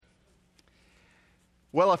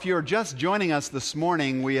Well, if you're just joining us this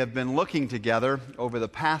morning, we have been looking together over the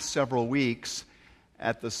past several weeks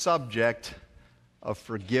at the subject of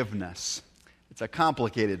forgiveness. It's a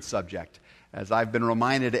complicated subject, as I've been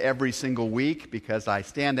reminded every single week because I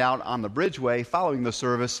stand out on the bridgeway following the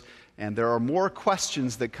service, and there are more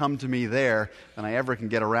questions that come to me there than I ever can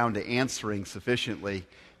get around to answering sufficiently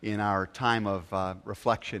in our time of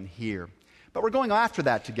reflection here. But we're going after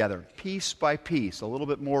that together, piece by piece, a little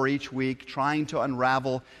bit more each week, trying to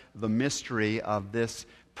unravel the mystery of this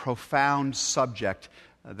profound subject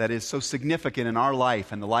that is so significant in our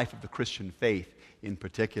life and the life of the Christian faith in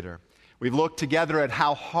particular. We've looked together at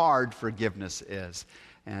how hard forgiveness is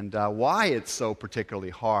and why it's so particularly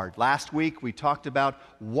hard. Last week we talked about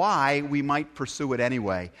why we might pursue it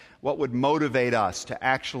anyway. What would motivate us to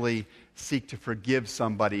actually seek to forgive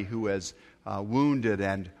somebody who has wounded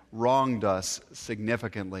and wronged us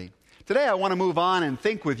significantly. Today I want to move on and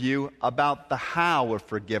think with you about the how of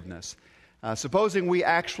forgiveness. Supposing we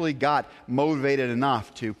actually got motivated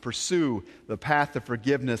enough to pursue the path of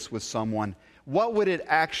forgiveness with someone, what would it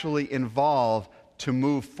actually involve to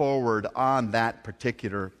move forward on that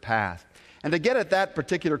particular path? And to get at that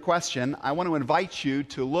particular question, I want to invite you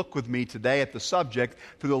to look with me today at the subject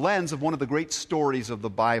through the lens of one of the great stories of the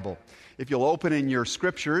Bible. If you'll open in your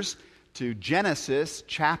scriptures to Genesis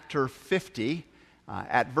chapter 50,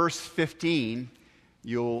 at verse 15,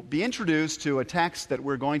 you'll be introduced to a text that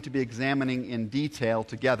we're going to be examining in detail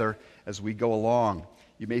together as we go along.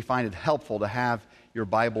 You may find it helpful to have your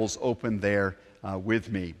Bibles open there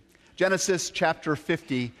with me. Genesis chapter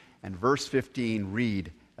 50 and verse 15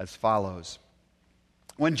 read as follows.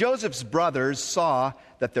 When Joseph's brothers saw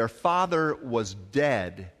that their father was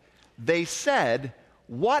dead, they said,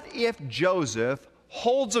 "What if Joseph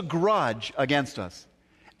holds a grudge against us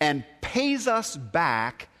and pays us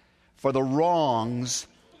back for the wrongs,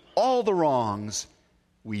 all the wrongs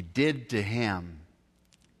we did to him?"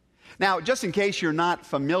 Now, just in case you're not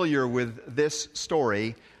familiar with this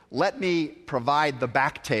story, let me provide the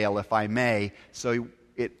backtail, if I may, so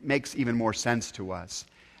it makes even more sense to us.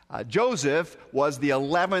 Joseph was the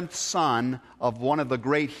 11th son of one of the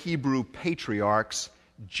great Hebrew patriarchs,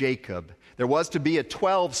 Jacob. There was to be a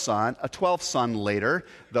 12th son later,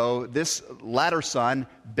 though this latter son,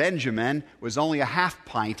 Benjamin, was only a half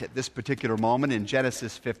pint at this particular moment in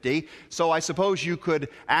Genesis 50. So I suppose you could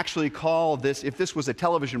actually call this, if this was a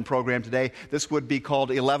television program today, this would be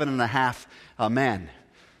called 11 and a half men.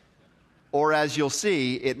 Or as you'll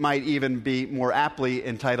see, it might even be more aptly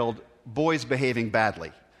entitled Boys Behaving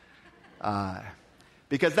Badly.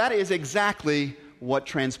 Because that is exactly what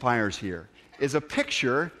transpires here, is a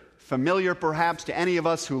picture familiar perhaps to any of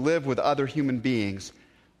us who live with other human beings,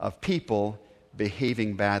 of people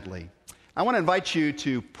behaving badly. I want to invite you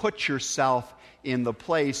to put yourself in the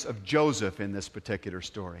place of Joseph in this particular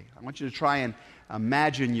story. I want you to try and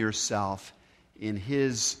imagine yourself in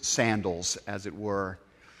his sandals, as it were,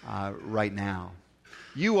 right now.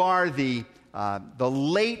 You are the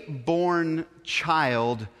late-born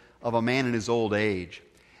child of a man in his old age.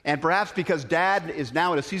 And perhaps because Dad is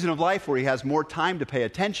now at a season of life where he has more time to pay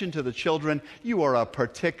attention to the children, you are a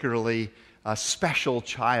particularly special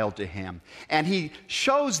child to him. And he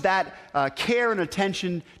shows that care and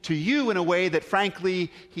attention to you in a way that,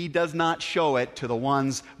 frankly, he does not show it to the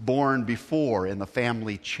ones born before in the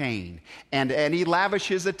family chain. And he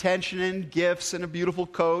lavishes attention and gifts and a beautiful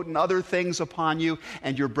coat and other things upon you,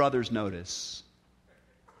 and your brothers notice.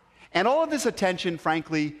 And all of this attention,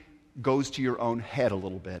 frankly, goes to your own head a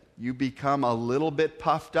little bit. You become a little bit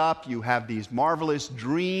puffed up. You have these marvelous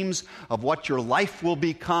dreams of what your life will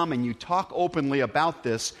become, and you talk openly about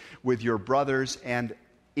this with your brothers, and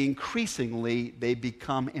increasingly they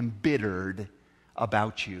become embittered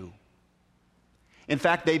about you. In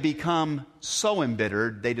fact, they become so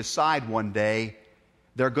embittered, they decide one day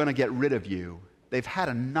they're going to get rid of you. They've had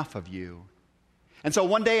enough of you. And so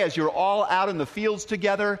one day, as you're all out in the fields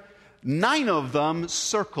together, 9 of them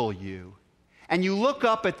circle you. And you look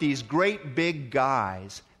up at these great big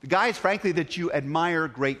guys, the guys, frankly, that you admire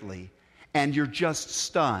greatly, and you're just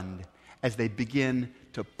stunned as they begin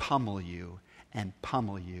to pummel you, and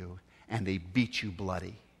they beat you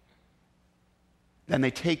bloody. Then they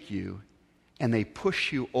take you and they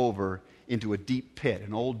push you over into a deep pit,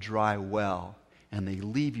 an old dry well, and they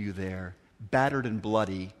leave you there, battered and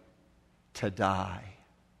bloody, to die.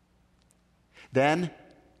 Then,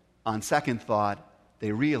 on second thought,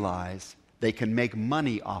 they realize they can make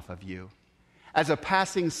money off of you. As a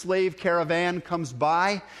passing slave caravan comes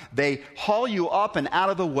by, they haul you up and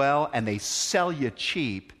out of the well, and they sell you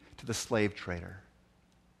cheap to the slave trader.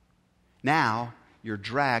 Now, you're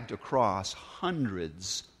dragged across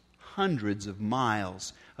hundreds hundreds of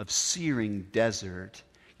miles of searing desert,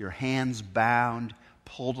 your hands bound,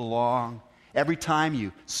 pulled along. Every time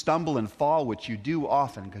you stumble and fall, which you do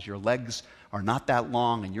often because your legs are not that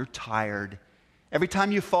long and you're tired, every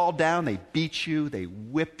time you fall down, they beat you, they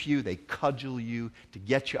whip you, they cudgel you to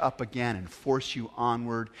get you up again and force you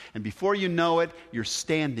onward. And before you know it, you're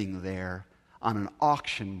standing there on an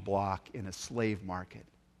auction block in a slave market.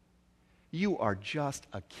 You are just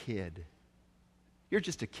a kid. You're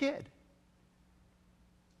just a kid.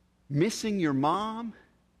 Missing your mom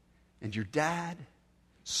and your dad,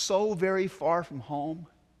 so very far from home.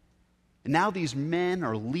 And now these men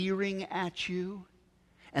are leering at you,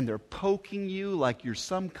 and they're poking you like you're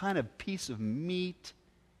some kind of piece of meat,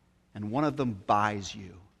 and one of them buys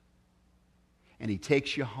you. And he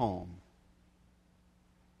takes you home.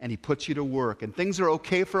 And he puts you to work. And things are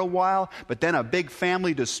okay for a while, but then a big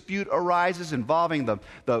family dispute arises involving the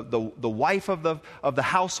wife of the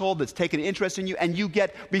household that's taken interest in you. And you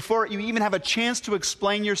get, before you even have a chance to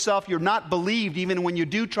explain yourself, you're not believed. Even when you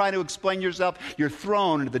do try to explain yourself, you're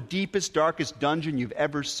thrown into the deepest, darkest dungeon you've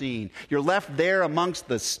ever seen. You're left there amongst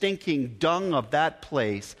the stinking dung of that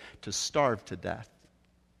place to starve to death.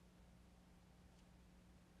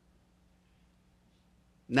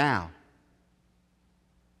 Now,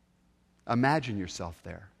 imagine yourself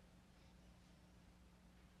there.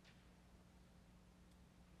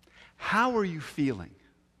 How are you feeling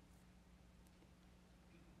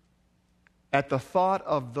at the thought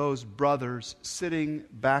of those brothers sitting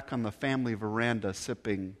back on the family veranda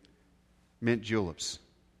sipping mint juleps,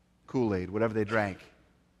 Kool-Aid, whatever they drank?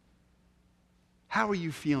 How are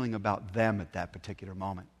you feeling about them at that particular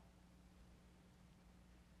moment?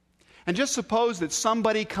 And just suppose that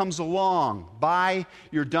somebody comes along by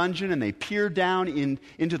your dungeon and they peer down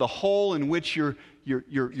into the hole in which you're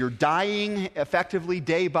dying effectively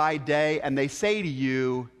day by day, and they say to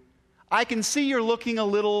you, I can see you're looking a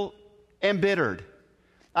little embittered.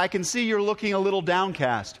 I can see you're looking a little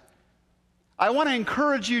downcast. I want to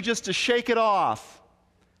encourage you just to shake it off.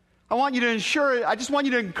 I just want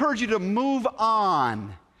you to encourage you to move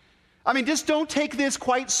on. I mean, just don't take this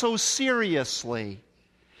quite so seriously.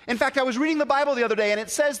 In fact, I was reading the Bible the other day, and it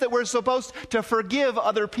says that we're supposed to forgive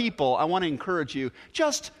other people. I want to encourage you,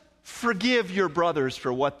 just forgive your brothers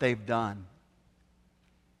for what they've done.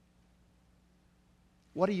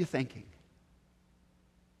 What are you thinking?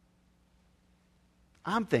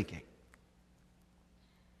 I'm thinking,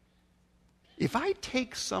 if I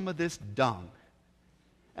take some of this dung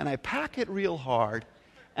and I pack it real hard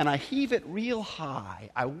and I heave it real high,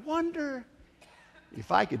 I wonder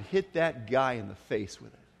if I could hit that guy in the face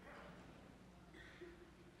with it.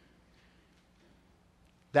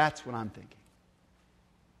 That's what I'm thinking.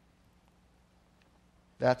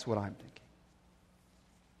 That's what I'm thinking.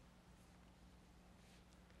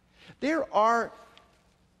 There are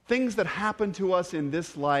things that happen to us in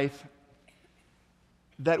this life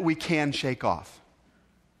that we can shake off.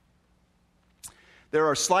 There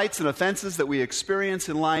are slights and offenses that we experience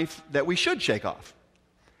in life that we should shake off,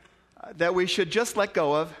 that we should just let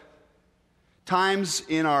go of. Times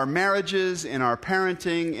in our marriages, in our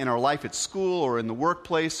parenting, in our life at school or in the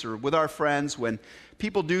workplace or with our friends when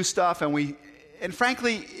people do stuff and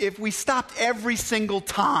frankly, if we stopped every single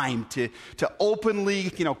time to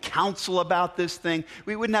openly, counsel about this thing,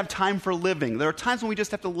 we wouldn't have time for living. There are times when we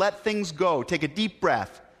just have to let things go, take a deep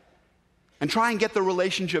breath, and try and get the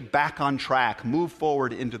relationship back on track, move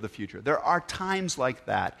forward into the future. There are times like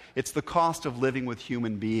that. It's the cost of living with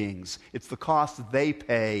human beings. It's the cost they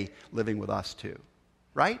pay living with us too,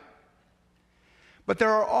 right? But there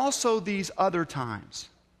are also these other times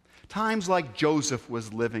like Joseph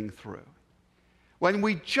was living through, when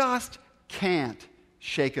we just can't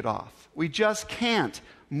shake it off. We just can't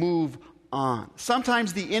move on.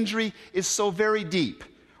 Sometimes the injury is so very deep,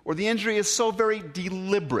 or the injury is so very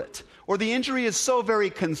deliberate, or the injury is so very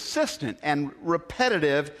consistent and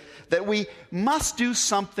repetitive that we must do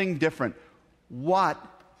something different. What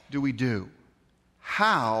do we do?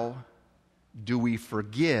 How do we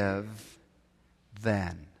forgive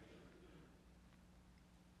then?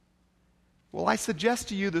 Well, I suggest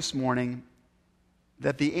to you this morning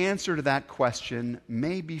that the answer to that question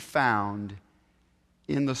may be found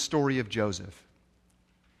in the story of Joseph.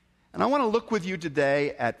 And I want to look with you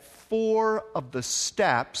today at 4 of the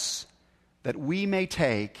steps that we may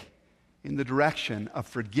take in the direction of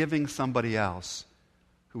forgiving somebody else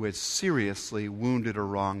who has seriously wounded or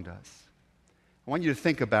wronged us. I want you to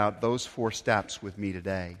think about those 4 steps with me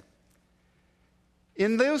today.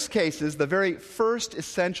 In those cases, the very first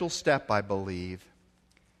essential step, I believe,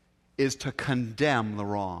 is to condemn the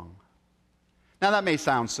wrong. Now, that may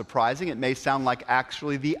sound surprising. It may sound like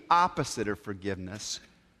actually the opposite of forgiveness.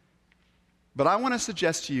 But I want to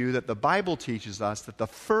suggest to you that the Bible teaches us that the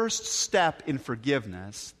first step in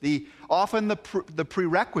forgiveness, often the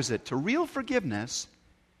prerequisite to real forgiveness,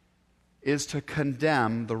 is to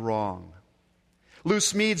condemn the wrong. Lou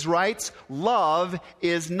Smedes writes, love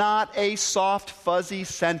is not a soft, fuzzy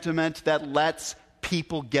sentiment that lets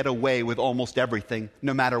people get away with almost everything,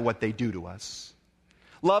 no matter what they do to us.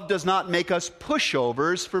 Love does not make us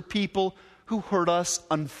pushovers for people who hurt us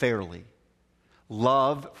unfairly.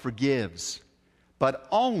 Love forgives, but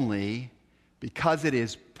only because it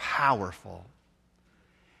is powerful.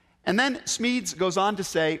 And then Smedes goes on to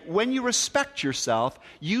say, when you respect yourself,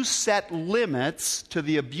 you set limits to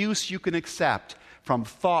the abuse you can accept from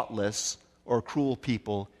thoughtless or cruel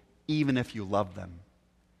people, even if you love them.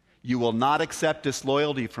 You will not accept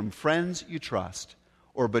disloyalty from friends you trust,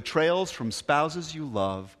 or betrayals from spouses you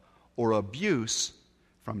love, or abuse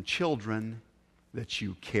from children that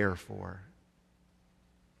you care for.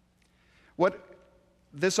 What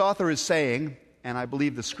this author is saying, and I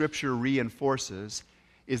believe the Scripture reinforces,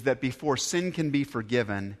 is that before sin can be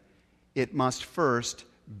forgiven, it must first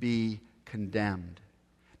be condemned.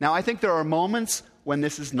 Now, I think there are moments when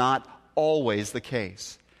this is not always the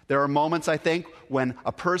case. There are moments, I think, when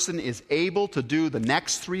a person is able to do the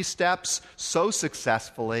next 3 steps so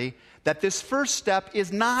successfully that this first step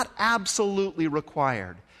is not absolutely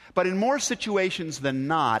required. But in more situations than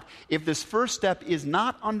not, if this first step is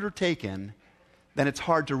not undertaken, then it's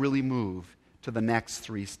hard to really move to the next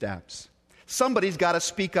 3 steps. Somebody's got to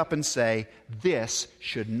speak up and say, this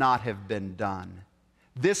should not have been done.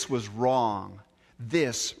 This was wrong.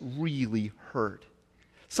 This really hurt.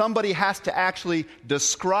 Somebody has to actually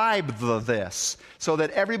describe the this so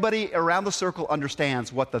that everybody around the circle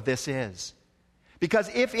understands what the this is. Because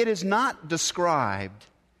if it is not described,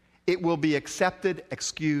 it will be accepted,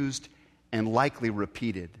 excused, and likely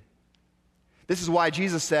repeated. This is why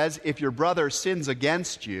Jesus says, if your brother sins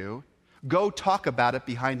against you, go talk about it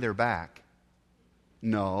behind their back.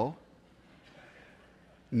 No.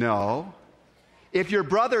 If your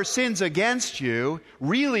brother sins against you,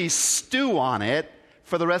 really stew on it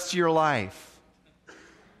for the rest of your life.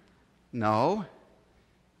 No.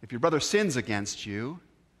 If your brother sins against you,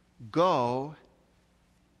 go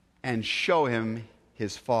and show him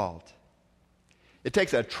his fault. It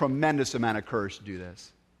takes a tremendous amount of courage to do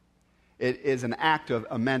this. It is an act of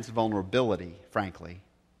immense vulnerability, frankly,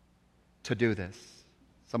 to do this.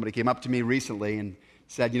 Somebody came up to me recently and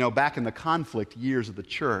said, back in the conflict years of the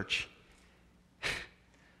church,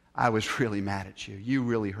 I was really mad at you. You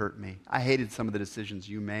really hurt me. I hated some of the decisions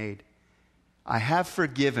you made. I have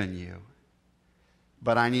forgiven you,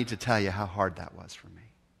 but I need to tell you how hard that was for me,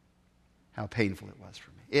 how painful it was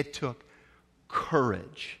for me. It took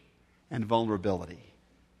courage and vulnerability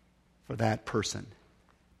for that person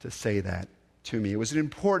to say that to me. It was an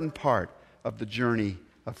important part of the journey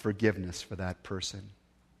of forgiveness for that person.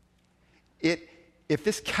 If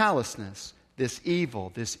this callousness, this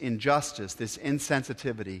evil, this injustice, this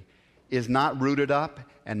insensitivity is not rooted up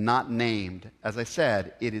and not named, as I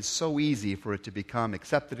said, it is so easy for it to become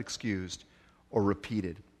accepted, excused, or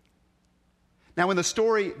repeated. Now, in the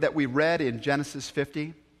story that we read in Genesis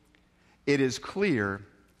 50, it is clear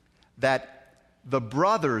that the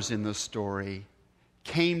brothers in the story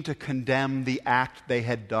came to condemn the act they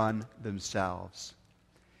had done themselves.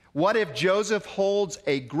 What if Joseph holds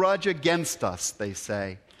a grudge against us, they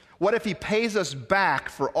say? What if he pays us back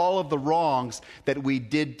for all of the wrongs that we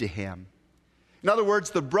did to him? In other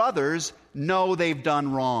words, the brothers know they've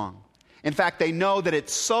done wrong. In fact, they know that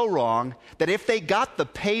it's so wrong that if they got the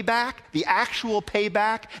payback, the actual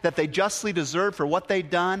payback that they justly deserved for what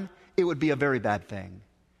they'd done, it would be a very bad thing.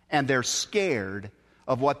 And they're scared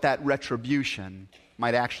of what that retribution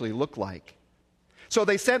might actually look like. So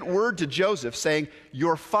they sent word to Joseph saying,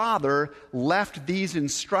 your father left these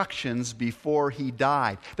instructions before he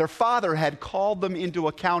died. Their father had called them into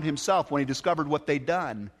account himself when he discovered what they'd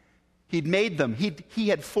done. He'd made them. He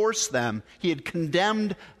had forced them. He had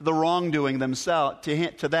condemned the wrongdoing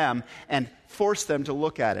to them and forced them to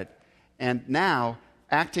look at it. And now,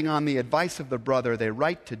 acting on the advice of the father, they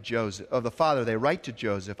write to Joseph,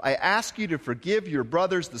 I ask you to forgive your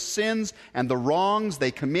brothers the sins and the wrongs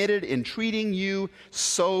they committed in treating you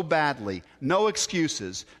so badly. No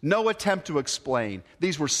excuses, no attempt to explain.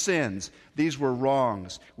 These were sins. These were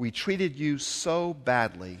wrongs. We treated you so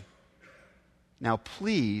badly. Now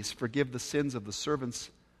please forgive the sins of the servants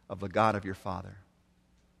of the God of your father.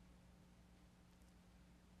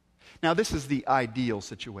 Now this is the ideal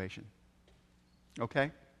situation.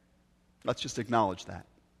 Okay? Let's just acknowledge that.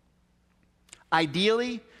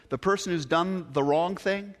 Ideally, the person who's done the wrong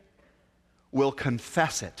thing will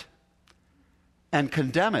confess it and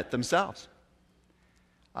condemn it themselves.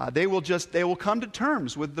 They will come to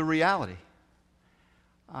terms with the reality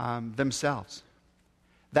themselves.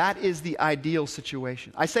 That is the ideal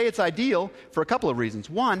situation. I say it's ideal for a couple of reasons.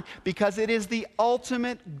 One, because it is the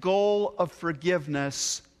ultimate goal of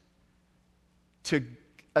forgiveness to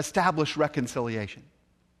establish reconciliation.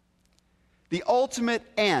 The ultimate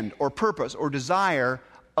end or purpose or desire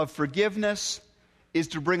of forgiveness is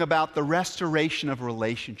to bring about the restoration of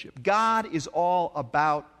relationship. God is all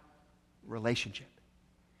about relationship.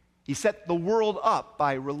 He set the world up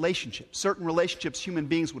by relationships. Certain relationships human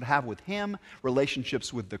beings would have with Him,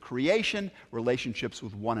 relationships with the creation, relationships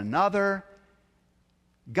with one another.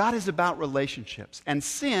 God is about relationships, and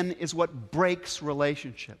sin is what breaks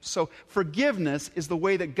relationships. So forgiveness is the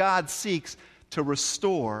way that God seeks to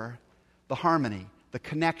restore the harmony, the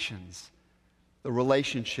connections, the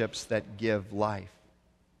relationships that give life.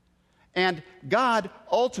 And God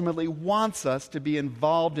ultimately wants us to be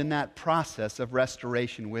involved in that process of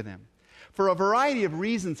restoration with Him. For a variety of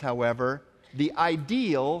reasons, however, the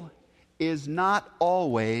ideal is not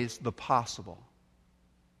always the possible.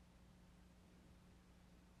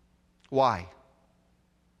 Why?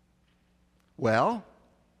 Well,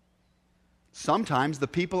 sometimes the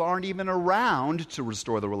people aren't even around to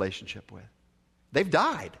restore the relationship with. They've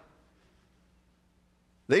died.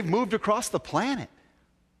 They've moved across the planet.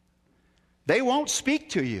 They won't speak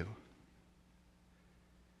to you.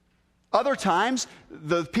 Other times,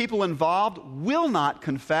 the people involved will not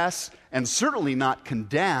confess and certainly not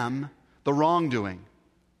condemn the wrongdoing.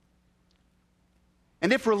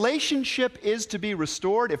 And if relationship is to be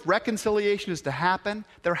restored, if reconciliation is to happen,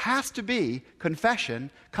 there has to be confession,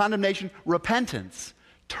 condemnation, repentance,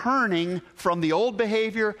 turning from the old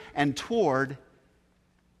behavior and toward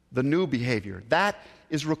the new behavior. That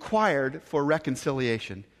is required for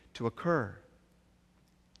reconciliation to occur.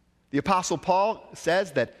 The Apostle Paul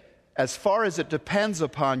says that as far as it depends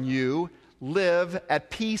upon you, live at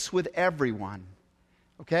peace with everyone.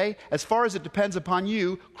 Okay? As far as it depends upon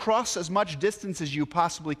you, cross as much distance as you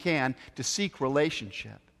possibly can to seek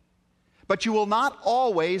relationship. But you will not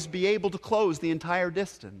always be able to close the entire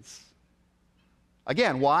distance.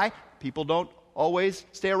 Again, why? People don't always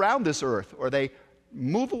stay around this earth, or they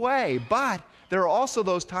move away. But there are also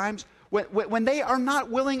those times when they are not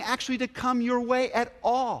willing actually to come your way at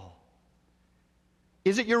all.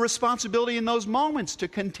 Is it your responsibility in those moments to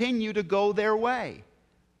continue to go their way?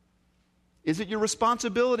 Is it your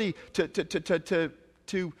responsibility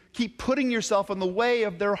to keep putting yourself in the way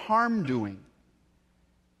of their harm doing?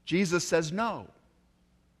 Jesus says no.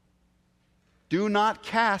 Do not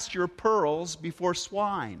cast your pearls before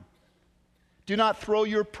swine. Do not throw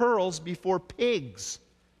your pearls before pigs,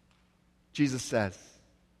 Jesus says.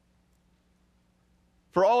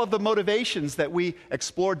 For all of the motivations that we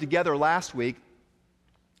explored together last week,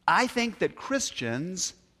 I think that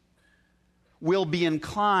Christians will be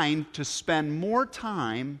inclined to spend more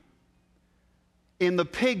time in the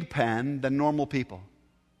pig pen than normal people.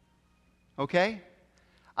 Okay?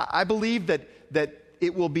 I believe that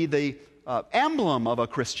it will be the emblem of a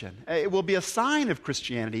Christian. It will be a sign of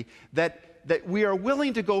Christianity that we are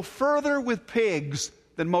willing to go further with pigs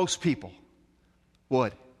than most people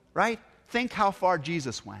would. Right? Think how far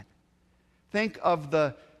Jesus went. Think of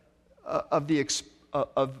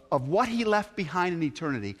what He left behind in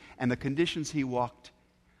eternity and the conditions He walked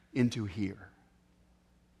into here.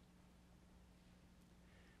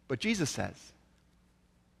 But Jesus says,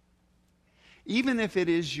 even if it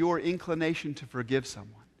is your inclination to forgive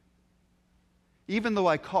someone, even though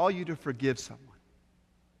I call you to forgive someone,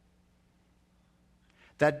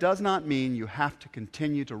 that does not mean you have to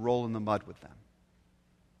continue to roll in the mud with them.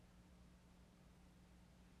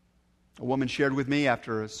 A woman shared with me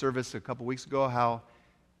after a service a couple weeks ago how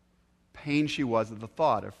pained she was at the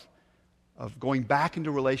thought of going back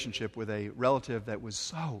into relationship with a relative that was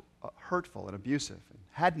so hurtful and abusive and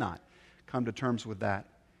had not come to terms with that.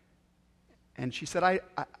 And she said,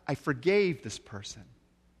 I forgave this person,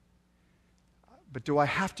 but do I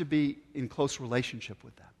have to be in close relationship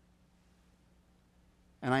with them?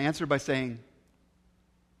 And I answered by saying,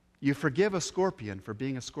 you forgive a scorpion for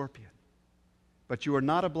being a scorpion, but you are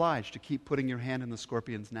not obliged to keep putting your hand in the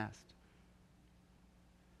scorpion's nest.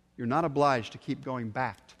 You're not obliged to keep going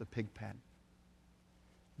back to the pig pen.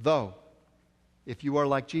 Though, if you are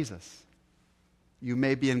like Jesus, you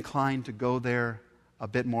may be inclined to go there a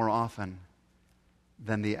bit more often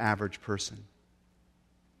than the average person.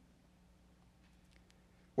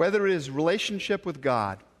 Whether it is relationship with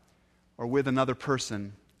God or with another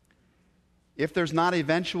person, if there's not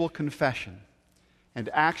eventual confession, and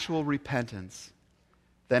actual repentance,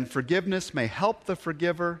 then forgiveness may help the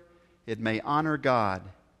forgiver, it may honor God,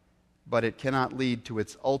 but it cannot lead to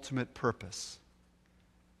its ultimate purpose,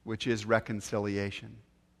 which is reconciliation.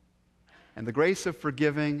 And the grace of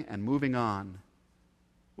forgiving and moving on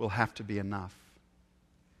will have to be enough.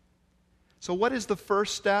 So what is the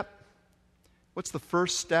first step? What's the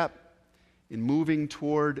first step in moving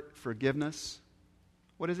toward forgiveness?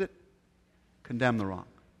 What is it? Condemn the wrong.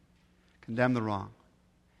 Condemn the wrong.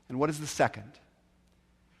 And what is the second?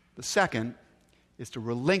 The second is to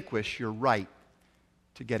relinquish your right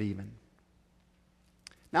to get even.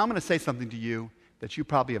 Now I'm going to say something to you that you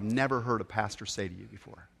probably have never heard a pastor say to you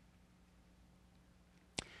before.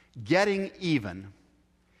 Getting even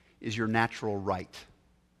is your natural right.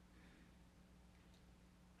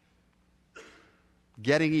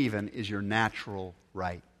 Getting even is your natural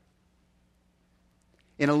right.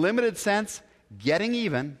 In a limited sense, getting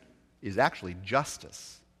even is actually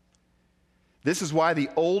justice. This is why the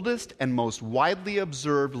oldest and most widely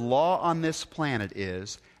observed law on this planet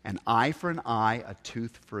is an eye for an eye, a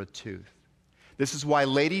tooth for a tooth. This is why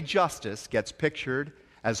Lady Justice gets pictured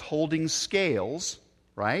as holding scales,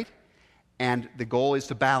 right? And the goal is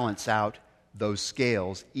to balance out those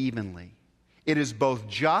scales evenly. It is both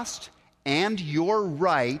just and your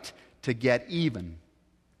right to get even.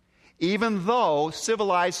 Even though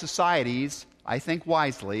civilized societies, I think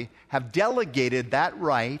wisely, have delegated that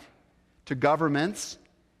right to governments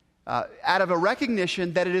out of a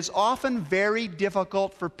recognition that it is often very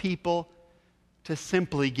difficult for people to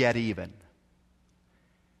simply get even.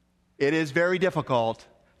 It is very difficult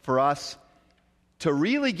for us to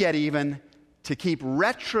really get even, to keep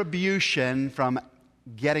retribution from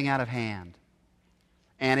getting out of hand.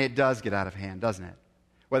 And it does get out of hand, doesn't it?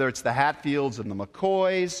 Whether it's the Hatfields and the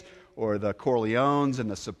McCoys or the Corleones and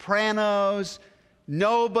the Sopranos,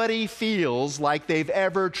 nobody feels like they've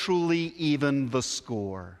ever truly evened the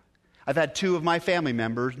score. I've had 2 of my family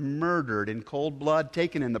members murdered in cold blood,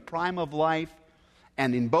 taken in the prime of life.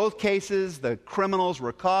 And in both cases, the criminals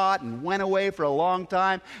were caught and went away for a long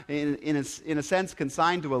time, in a sense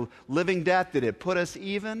consigned to a living death. Did it put us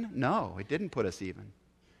even? No, it didn't put us even.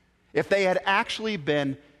 If they had actually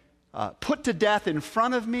been put to death in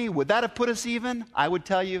front of me, would that have put us even? I would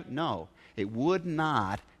tell you, no. It would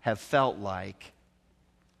not have felt like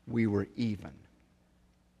we were even.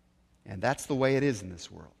 And that's the way it is in this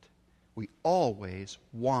world. We always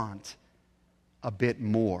want a bit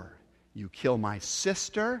more. You kill my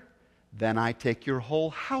sister, then I take your whole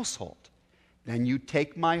household. Then you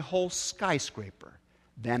take my whole skyscraper.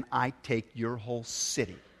 Then I take your whole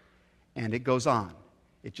city. And it goes on.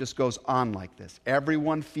 It just goes on like this.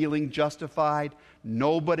 Everyone feeling justified,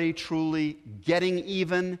 nobody truly getting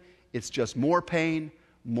even. It's just more pain,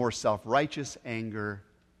 more self-righteous anger,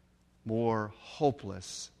 more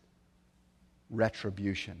hopeless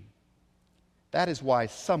retribution. That is why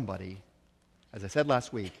somebody, as I said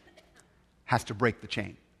last week, has to break the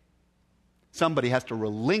chain. Somebody has to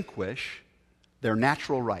relinquish their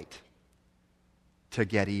natural right to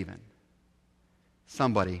get even.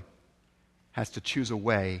 Somebody has to choose a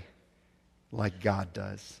way like God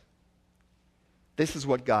does. This is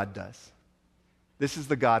what God does. This is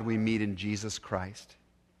the God we meet in Jesus Christ.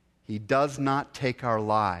 He does not take our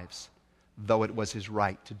lives, though it was his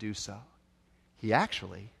right to do so. He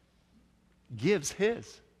actually gives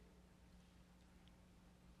his.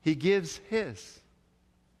 He gives his.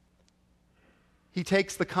 He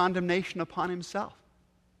takes the condemnation upon himself.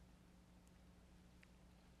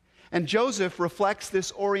 And Joseph reflects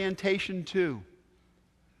this orientation too.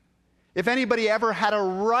 If anybody ever had a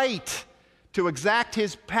right to exact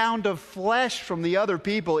his pound of flesh from the other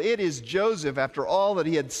people, it is Joseph, after all that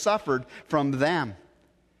he had suffered from them.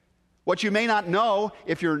 What you may not know,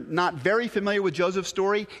 if you're not very familiar with Joseph's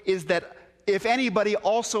story, is that if anybody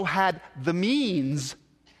also had the means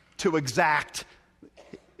to exact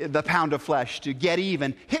the pound of flesh, to get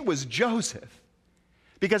even, it was Joseph.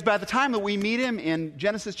 Because by the time that we meet him in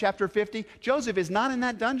Genesis chapter 50, Joseph is not in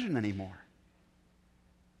that dungeon anymore.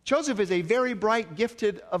 Joseph is a very bright,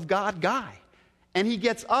 gifted of God guy. And he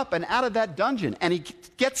gets up and out of that dungeon, and he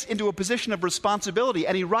gets into a position of responsibility,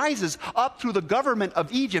 and he rises up through the government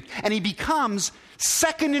of Egypt, and he becomes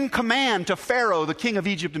second in command to Pharaoh, the king of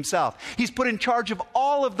Egypt himself. He's put in charge of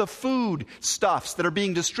all of the food stuffs that are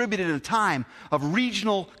being distributed in a time of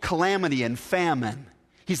regional calamity and famine.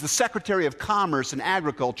 He's the Secretary of Commerce and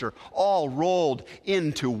Agriculture, all rolled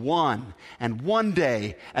into one. And one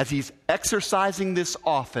day, as he's exercising this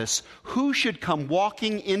office, who should come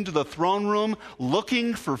walking into the throne room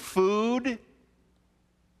looking for food?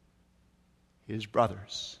 His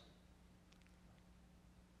brothers.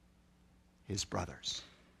 his brothers.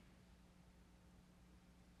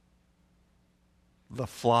 The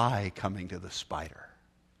fly coming to the spider.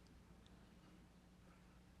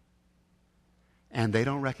 And they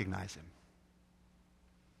don't recognize him.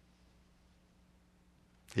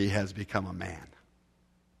 He has become a man.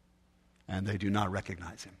 And they do not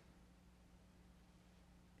recognize him.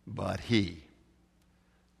 But he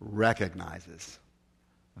recognizes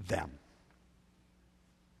them.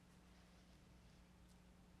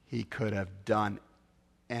 He could have done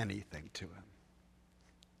anything to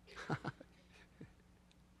him.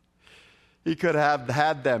 He could have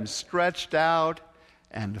had them stretched out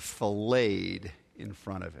and filleted in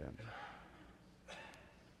front of him.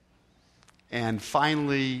 And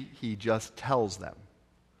finally, he just tells them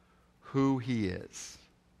who he is.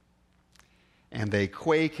 And they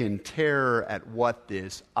quake in terror at what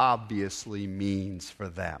this obviously means for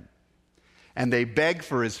them. And they beg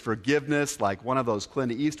for his forgiveness, like one of those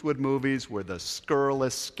Clint Eastwood movies where the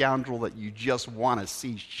scurrilous scoundrel that you just want to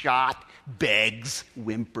see shot begs,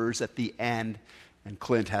 whimpers at the end, and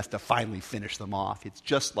Clint has to finally finish them off. It's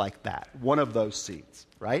just like that. One of those scenes,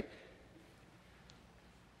 right?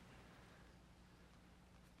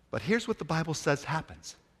 But here's what the Bible says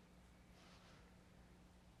happens.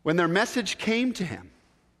 When their message came to him,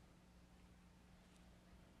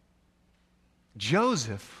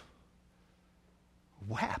 Joseph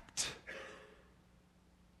wept.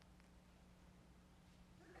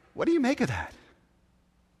 What do you make of that?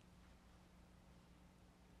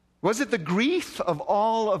 Was it the grief of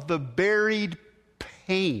all of the buried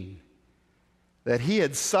pain that he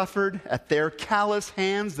had suffered at their callous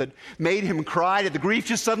hands that made him cry? Did the grief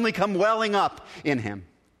just suddenly come welling up in him?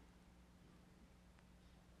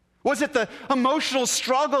 Was it the emotional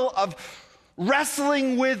struggle of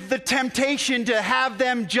wrestling with the temptation to have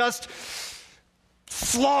them just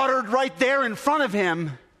slaughtered right there in front of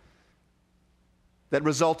him that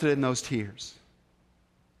resulted in those tears?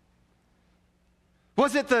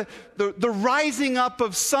 Was it the rising up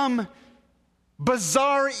of some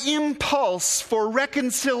bizarre impulse for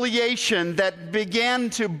reconciliation that began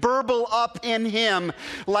to burble up in him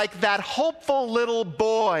like that hopeful little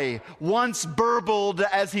boy once burbled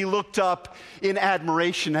as he looked up in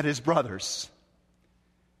admiration at his brothers?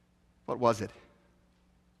 What was it?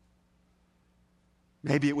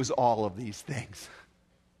 Maybe it was all of these things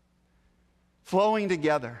flowing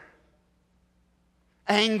together.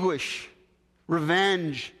 Anguish,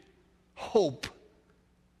 revenge, hope,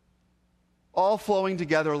 all flowing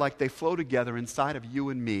together like they flow together inside of you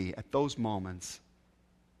and me at those moments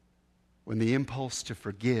when the impulse to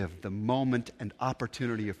forgive, the moment and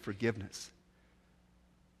opportunity of forgiveness,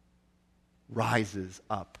 rises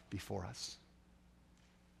up before us.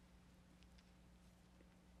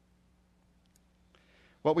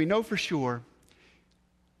 What we know for sure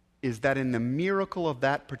is that in the miracle of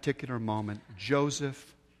that particular moment,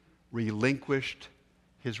 Joseph relinquished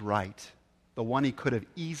his right, the one he could have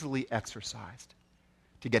easily exercised,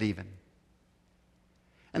 to get even.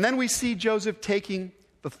 And then we see Joseph taking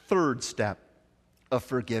the third step of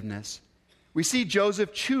forgiveness. We see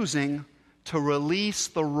Joseph choosing to release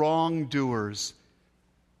the wrongdoers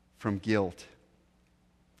from guilt.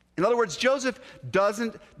 In other words, Joseph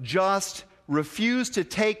doesn't just refuse to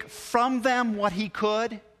take from them what he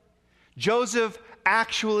could. Joseph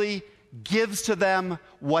actually gives to them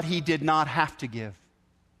what he did not have to give.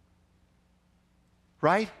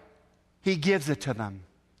 Right? He gives it to them.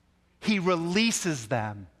 He releases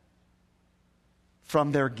them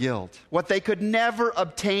from their guilt. What they could never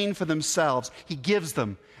obtain for themselves, he gives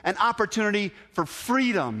them an opportunity for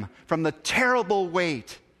freedom from the terrible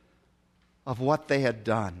weight of what they had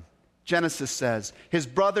done. Genesis says, his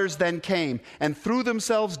brothers then came and threw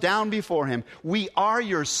themselves down before him. We are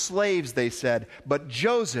your slaves, they said. But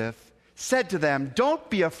Joseph said to them, don't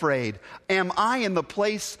be afraid. Am I in the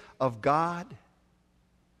place of God?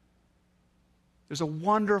 There's a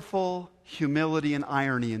wonderful humility and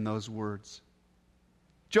irony in those words.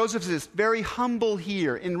 Joseph is very humble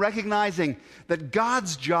here in recognizing that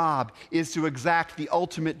God's job is to exact the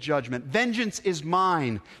ultimate judgment. Vengeance is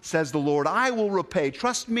mine, says the Lord. I will repay.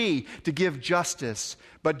 Trust me to give justice.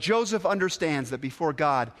 But Joseph understands that before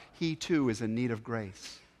God, he too is in need of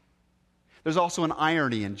grace. There's also an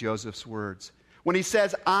irony in Joseph's words. When he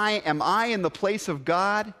says, am I in the place of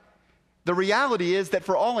God? The reality is that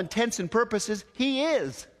for all intents and purposes, he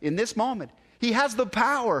is in this moment. He has the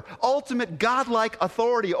power, ultimate godlike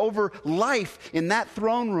authority over life in that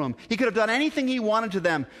throne room. He could have done anything he wanted to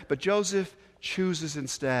them, but Joseph chooses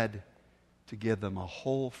instead to give them a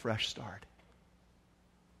whole fresh start.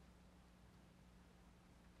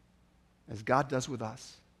 As God does with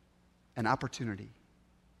us, an opportunity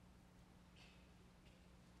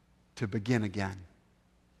to begin again.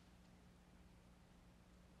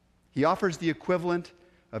 He offers the equivalent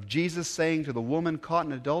of Jesus saying to the woman caught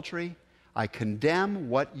in adultery, I condemn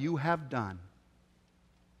what you have done,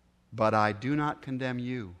 but I do not condemn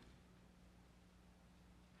you.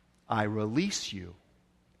 I release you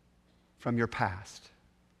from your past.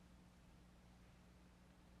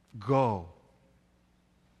 Go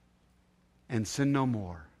and sin no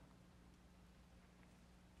more.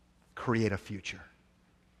 Create a future.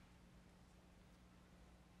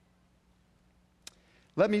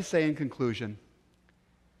 Let me say in conclusion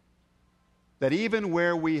that even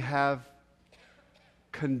where we have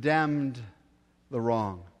condemned the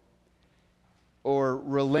wrong or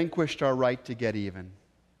relinquished our right to get even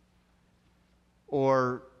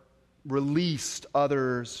or released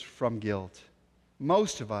others from guilt,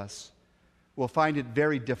 most of us will find it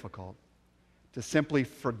very difficult to simply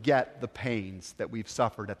forget the pains that we've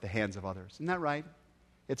suffered at the hands of others. Isn't that right?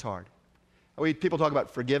 It's hard. People talk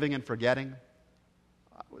about forgiving and forgetting.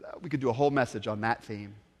 We could do a whole message on that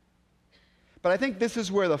theme. But I think this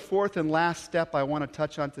is where the fourth and last step I want to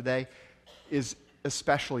touch on today is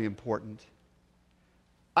especially important.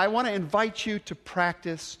 I want to invite you to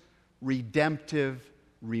practice redemptive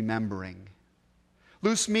remembering.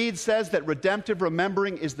 Luce Mead says that redemptive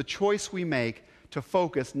remembering is the choice we make to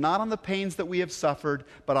focus not on the pains that we have suffered,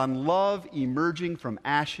 but on love emerging from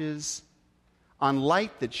ashes, on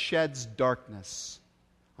light that sheds darkness,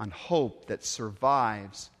 on hope that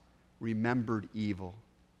survives remembered evil.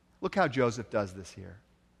 Look how Joseph does this here.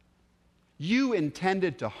 You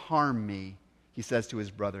intended to harm me, he says to his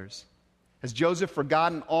brothers. Has Joseph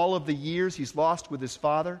forgotten all of the years he's lost with his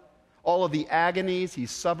father? All of the agonies he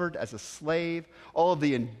suffered as a slave? All of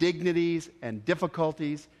the indignities and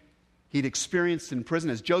difficulties he'd experienced in prison?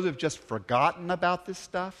 Has Joseph just forgotten about this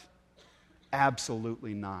stuff?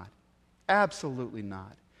 Absolutely not. Absolutely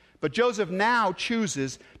not. But Joseph now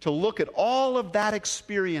chooses to look at all of that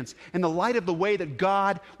experience in the light of the way that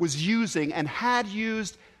God was using and had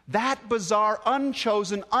used that bizarre,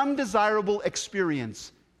 unchosen, undesirable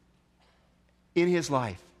experience in his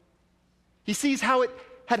life. He sees how it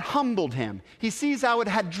had humbled him. He sees how it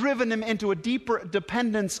had driven him into a deeper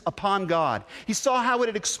dependence upon God. He saw how it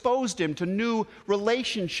had exposed him to new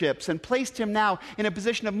relationships and placed him now in a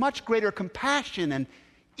position of much greater compassion and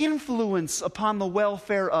influence upon the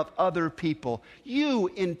welfare of other people. You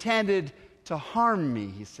intended to harm me,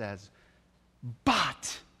 he says,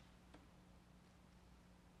 but,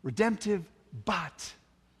 redemptive, but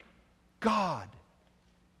God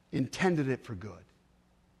intended it for good.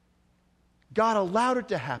 God allowed it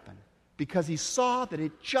to happen because he saw that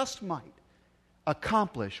it just might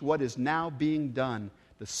accomplish what is now being done,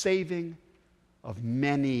 the saving of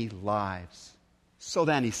many lives. So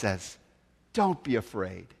then he says, don't be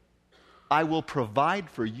afraid. I will provide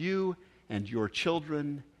for you and your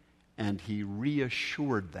children. And he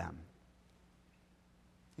reassured them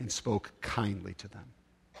and spoke kindly to them.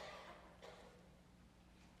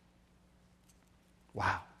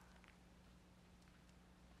 Wow.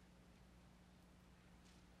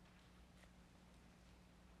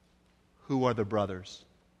 Who are the brothers?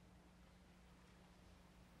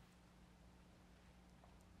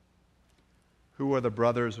 Who are the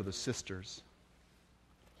brothers or the sisters?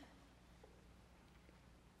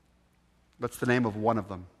 What's the name of one of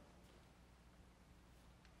them?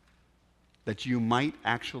 That you might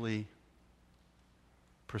actually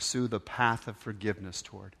pursue the path of forgiveness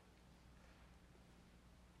toward.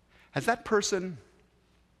 Has that person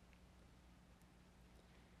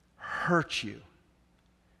hurt you,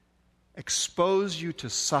 exposed you to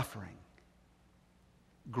suffering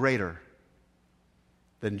greater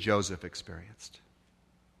than Joseph experienced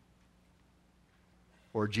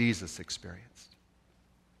or Jesus experienced?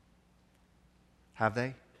 Have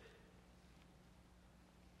they?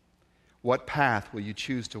 What path will you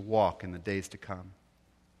choose to walk in the days to come?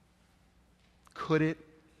 Could it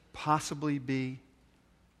possibly be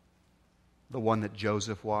the one that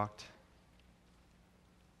Joseph walked,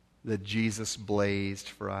 that Jesus blazed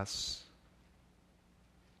for us?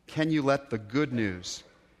 Can you let the good news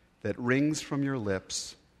that rings from your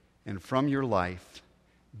lips and from your life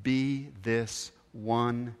be this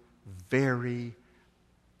one very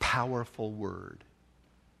powerful word?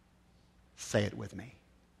 Say it with me.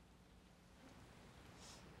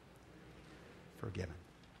 Forgiven.